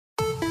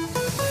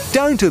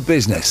Down to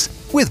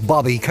Business with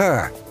Bobby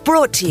Kerr.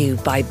 Brought to you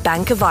by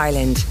Bank of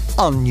Ireland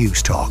On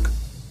News Talk.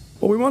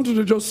 Well, we wanted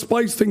to just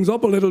spice things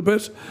up a little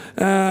bit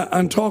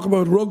and talk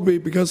about rugby,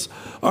 because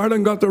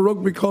Ireland got the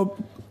Rugby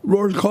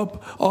World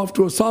Cup off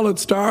to a solid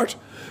start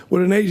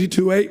with an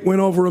 82-8 win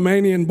over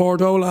Romania in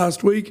Bordeaux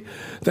last week.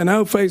 They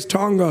now face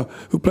Tonga,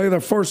 who play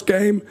their first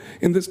game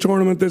in this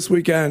tournament this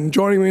weekend.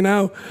 Joining me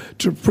now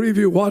to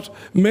preview what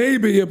may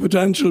be a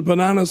potential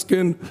banana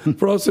skin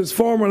for us is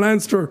former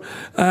Leinster,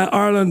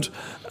 Ireland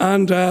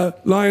and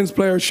Lions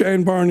player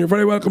Shane Byrne. You're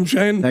very welcome,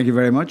 Shane. Thank you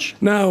very much.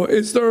 Now,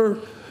 is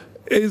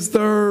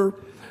there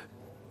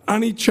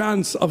any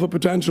chance of a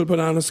potential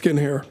banana skin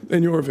here,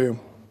 in your view?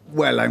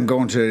 Well, I'm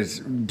going to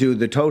do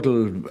the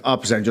total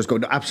opposite and just go,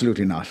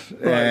 absolutely not.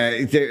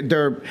 Right.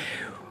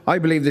 I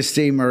believe this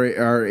team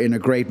are in a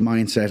great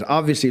mindset.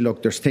 Obviously,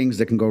 look, there's things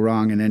that can go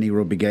wrong in any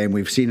rugby game.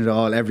 We've seen it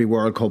all. Every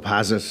World Cup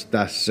has it.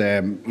 That's,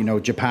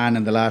 Japan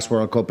in the last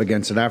World Cup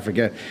against South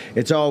Africa.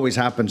 It's always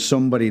happened.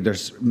 Somebody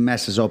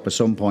messes up at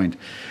some point.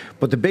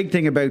 But the big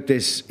thing about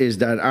this is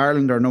that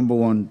Ireland are number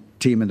one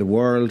team in the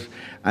world.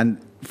 And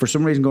for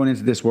some reason going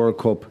into this World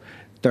Cup,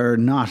 they're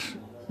not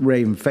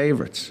Raven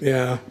favourites.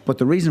 Yeah. But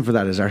the reason for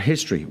that is our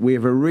history. We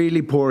have a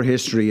really poor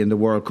history in the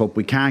World Cup.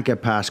 We can't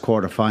get past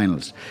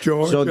quarterfinals.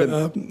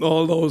 Georgia,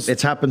 all those.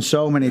 It's happened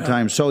so many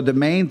times. So the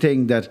main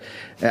thing that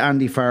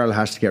Andy Farrell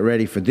has to get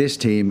ready for this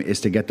team is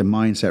to get the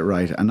mindset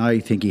right. And I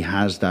think he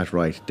has that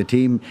right. The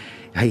team,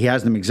 he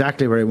has them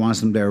exactly where he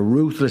wants them. They're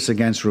ruthless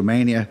against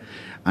Romania.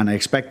 And I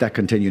expect that to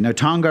continue. Now,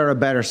 Tonga are a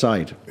better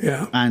side.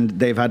 Yeah. And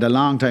they've had a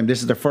long time.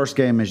 This is their first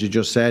game, as you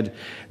just said.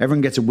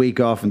 Everyone gets a week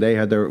off, and they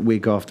had their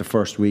week off the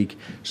first week.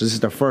 So this is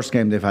their first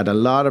game. They've had a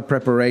lot of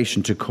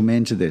preparation to come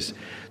into this.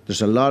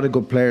 There's a lot of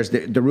good players.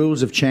 The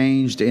rules have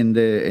changed in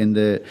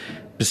the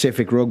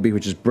Pacific Rugby,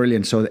 which is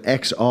brilliant. So the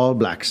ex-All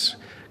Blacks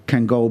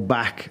can go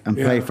back and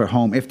play for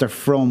home if they're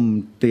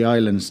from the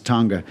islands,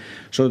 Tonga.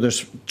 So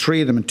there's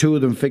three of them, and two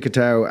of them,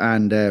 Fikatau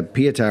and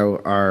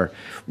Piatau, are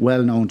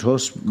well known to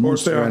us,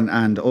 Munster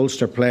and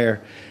Ulster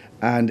player,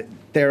 and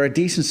they're a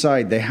decent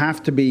side. You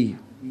have to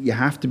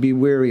be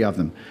wary of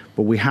them,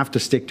 but we have to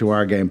stick to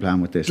our game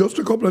plan with this. Just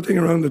a couple of things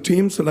around the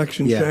team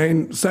selection,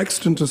 Shane.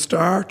 Sexton to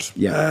start.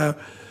 Yeah.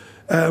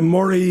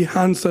 Murray,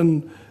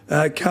 Hansen,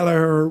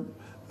 Kelleher,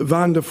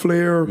 Van de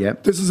Fleer.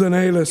 Yep. This is an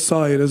A-list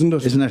side, isn't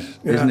it?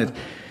 Isn't it?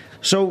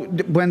 So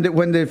when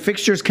the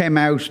fixtures came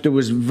out, there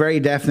was very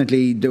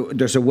definitely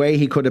there's a way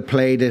he could have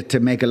played it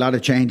to make a lot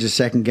of changes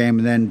second game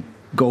and then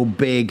go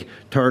big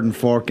third and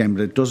fourth game,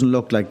 but it doesn't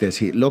look like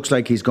this. It looks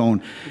like he's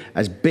going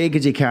as big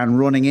as he can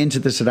running into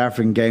the South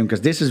African game, because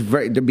this is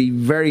there'll be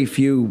very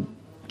few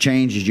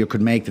changes you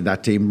could make to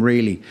that team,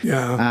 really.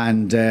 Yeah.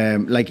 And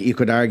you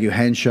could argue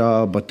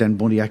Henshaw, but then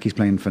Bundiaki's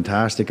playing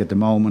fantastic at the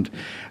moment.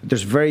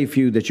 There's very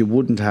few that you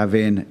wouldn't have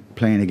in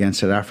playing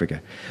against South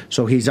Africa.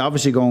 So he's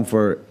obviously going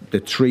for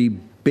the three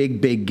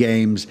big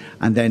games,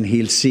 and then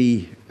he'll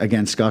see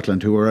against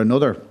Scotland, who are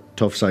another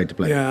tough side to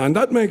play. Yeah, and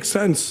that makes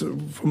sense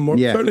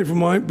certainly from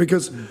mine,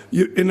 because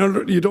you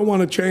don't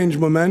want to change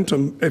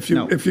momentum. If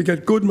you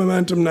get good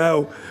momentum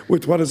now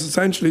with what is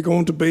essentially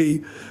going to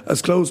be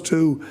as close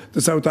to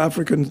the South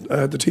African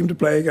the team to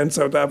play against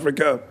South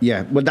Africa.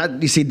 Yeah, well,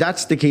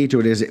 that's the key to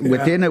it. Is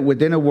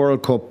within a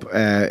World Cup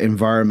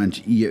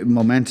environment,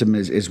 momentum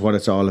is what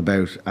it's all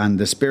about, and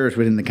the spirit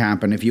within the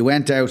camp. And if you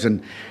went out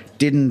and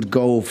didn't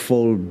go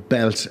full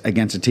belt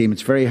against a team,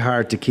 it's very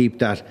hard to keep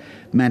that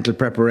mental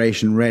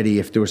preparation ready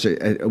if there was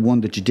a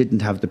one that you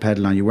didn't have the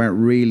pedal on. You weren't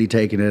really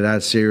taking it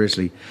as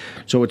seriously.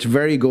 So it's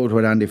very good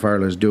what Andy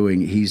Farrell is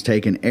doing. He's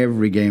taken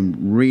every game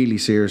really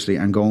seriously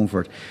and going for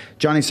it.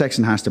 Johnny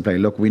Sexton has to play.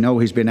 Look, we know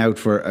he's been out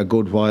for a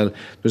good while.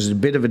 There's a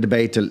bit of a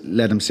debate to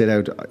let him sit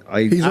out.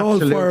 He's all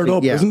fired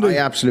up, isn't he? I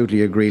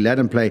absolutely agree. Let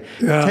him play.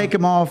 Yeah. Take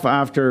him off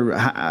after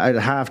at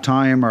half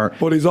time or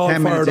but he's all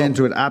 10 minutes up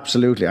into it.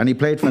 Absolutely. And he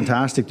played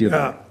fantastic the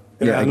other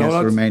day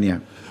against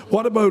Romania.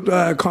 What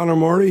about Conor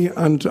Murray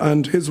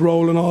and his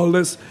role in all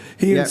this?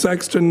 He and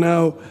Sexton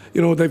now,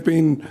 they've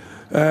been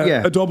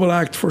a double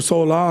act for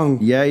so long.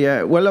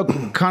 Yeah. Well,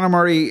 look, Conor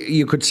Murray,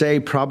 you could say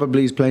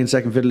probably is playing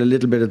second fiddle a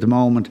little bit at the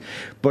moment,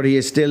 but he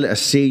is still a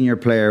senior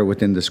player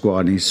within the squad,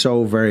 and he's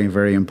so very,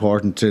 very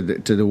important to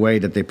the way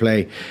that they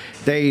play.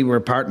 They were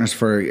partners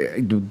for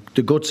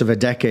the guts of a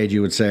decade,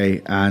 you would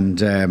say,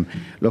 and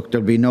look,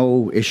 there'll be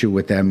no issue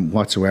with them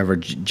whatsoever.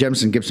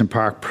 Jemison Gibson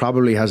Park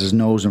probably has his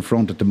nose in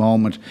front at the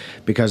moment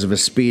because of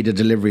his speed of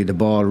delivery. The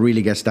ball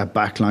really gets that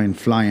back line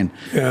flying.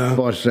 Yeah.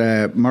 But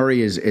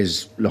Murray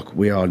is look,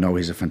 we all know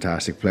he's a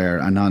fantastic player,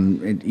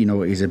 and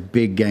he's a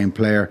big game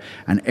player,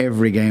 and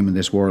every game in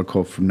this World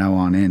Cup from now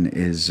on in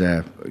is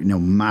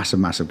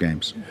massive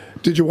games.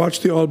 Did you watch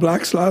the All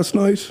Blacks last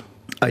night?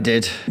 I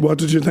did. What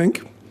did you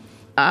think?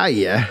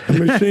 Yeah.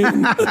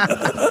 Machine.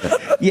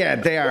 Yeah,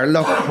 they are.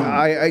 Look,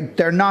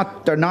 they're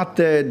not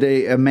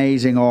the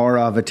amazing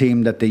aura of a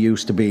team that they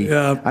used to be.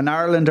 Yeah. And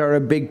Ireland are a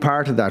big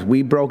part of that.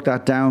 We broke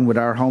that down with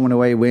our home and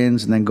away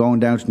wins, and then going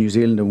down to New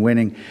Zealand and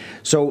winning.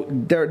 So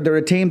they're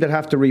a team that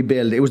have to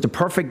rebuild. It was the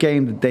perfect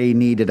game that they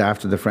needed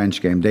after the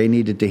French game. They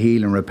needed to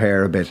heal and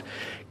repair a bit.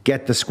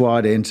 get the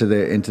squad into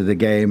the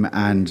game.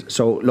 And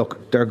so,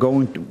 look, they're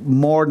going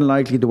more than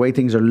likely, the way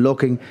things are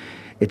looking,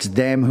 it's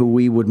them who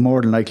we would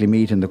more than likely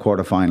meet in the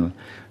quarter-final.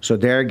 So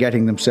they're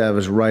getting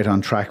themselves right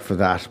on track for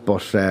that.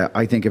 But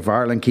I think if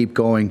Ireland keep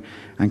going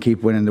and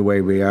keep winning the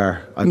way we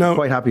are, I'm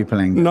quite happy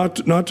playing them.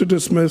 Not to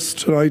dismiss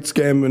tonight's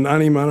game in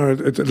any manner.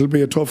 It'll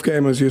be a tough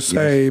game, as you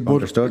say. Yes, but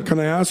understood. Can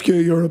I ask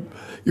you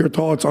your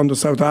thoughts on the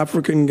South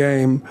African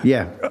game?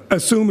 Yeah.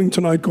 Assuming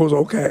tonight goes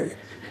okay.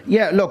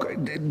 Yeah, look,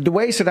 the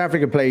way South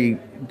Africa play,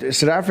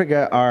 South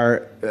Africa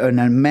are an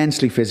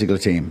immensely physical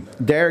team.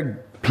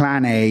 Their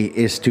plan A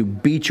is to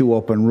beat you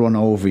up and run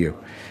over you.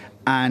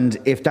 And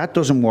if that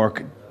doesn't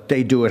work,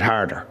 they do it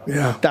harder.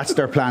 Yeah. That's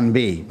their plan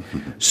B.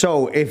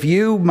 So if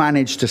you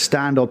manage to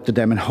stand up to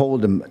them and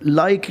hold them,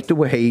 like the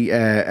way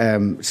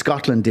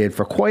Scotland did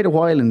for quite a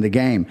while in the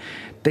game,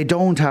 they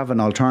don't have an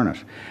alternate.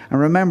 And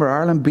remember,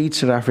 Ireland beat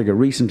South Africa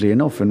recently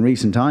enough in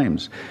recent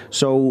times.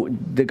 So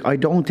I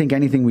don't think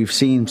anything we've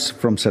seen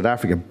from South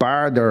Africa,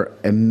 bar their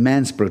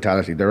immense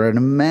brutality, they're an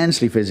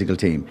immensely physical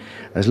team.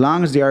 As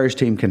long as the Irish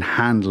team can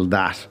handle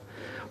that,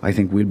 I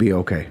think we'll be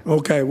okay.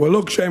 Okay. Well,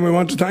 look, Shane, we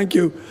want to thank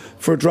you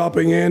for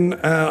dropping in.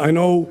 I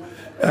know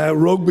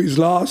rugby's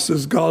loss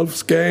is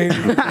golf's gain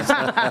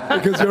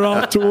because you're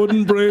off to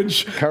Wooden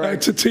Bridge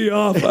to tee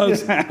off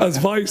as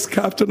vice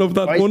captain of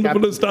that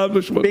wonderful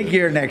establishment. Big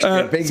year next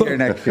year.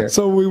 Next year.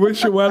 So we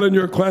wish you well in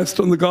your quest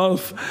on the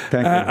golf.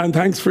 Thank you. And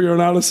thanks for your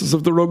analysis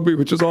of the rugby,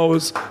 which is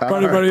always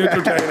very, very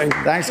entertaining.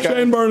 Thanks, guys.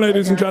 Shane Byrne,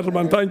 ladies and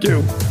gentlemen. Thank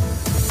you.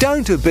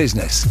 Down to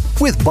Business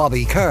with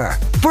Bobby Kerr.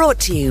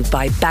 Brought to you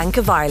by Bank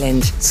of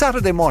Ireland.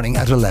 Saturday morning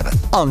at 11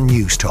 on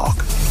News Talk.